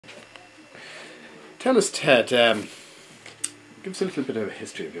Tell us, Ted, give us a little bit of a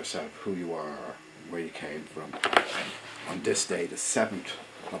history of yourself, who you are, where you came from, on this day, the 7th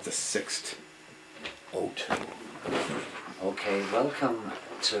of the 6th, '02. Okay, welcome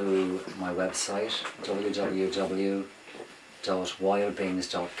to my website,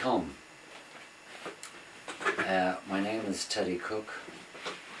 www.wildbeings.com. My name is Teddy Cook.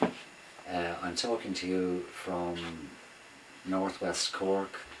 I'm talking to you from northwest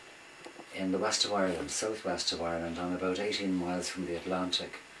Cork, in the west of Ireland, southwest of Ireland. I'm about 18 miles from the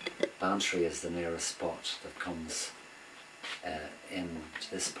Atlantic. Bantry is the nearest spot that comes in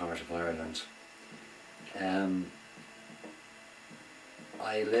this part of Ireland.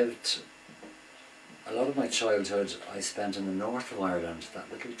 I lived a lot of my childhood I spent in the north of Ireland, that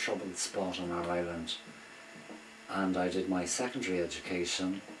little troubled spot on our island, and I did my secondary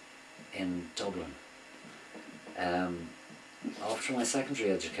education in Dublin. After my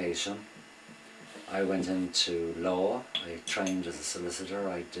secondary education, I went into law. I trained as a solicitor.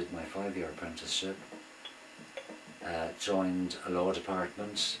 I did my 5-year apprenticeship, joined a law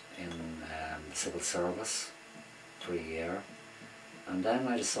department in the civil service for a year, and then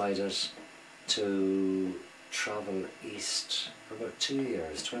I decided to travel east for about 2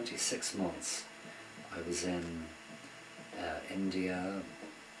 years, 26 months. I was in India,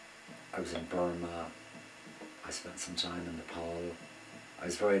 I was in Burma, I spent some time in Nepal. I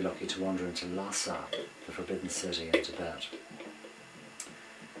was very lucky to wander into Lhasa, the Forbidden City in Tibet.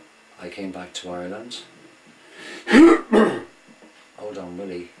 I came back to Ireland. Hold on,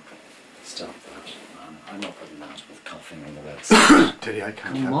 Willie. Stop that, man. I'm not putting that with coughing on the website. Teddy, I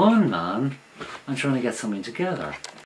can't Come on, man. I'm trying to get something together.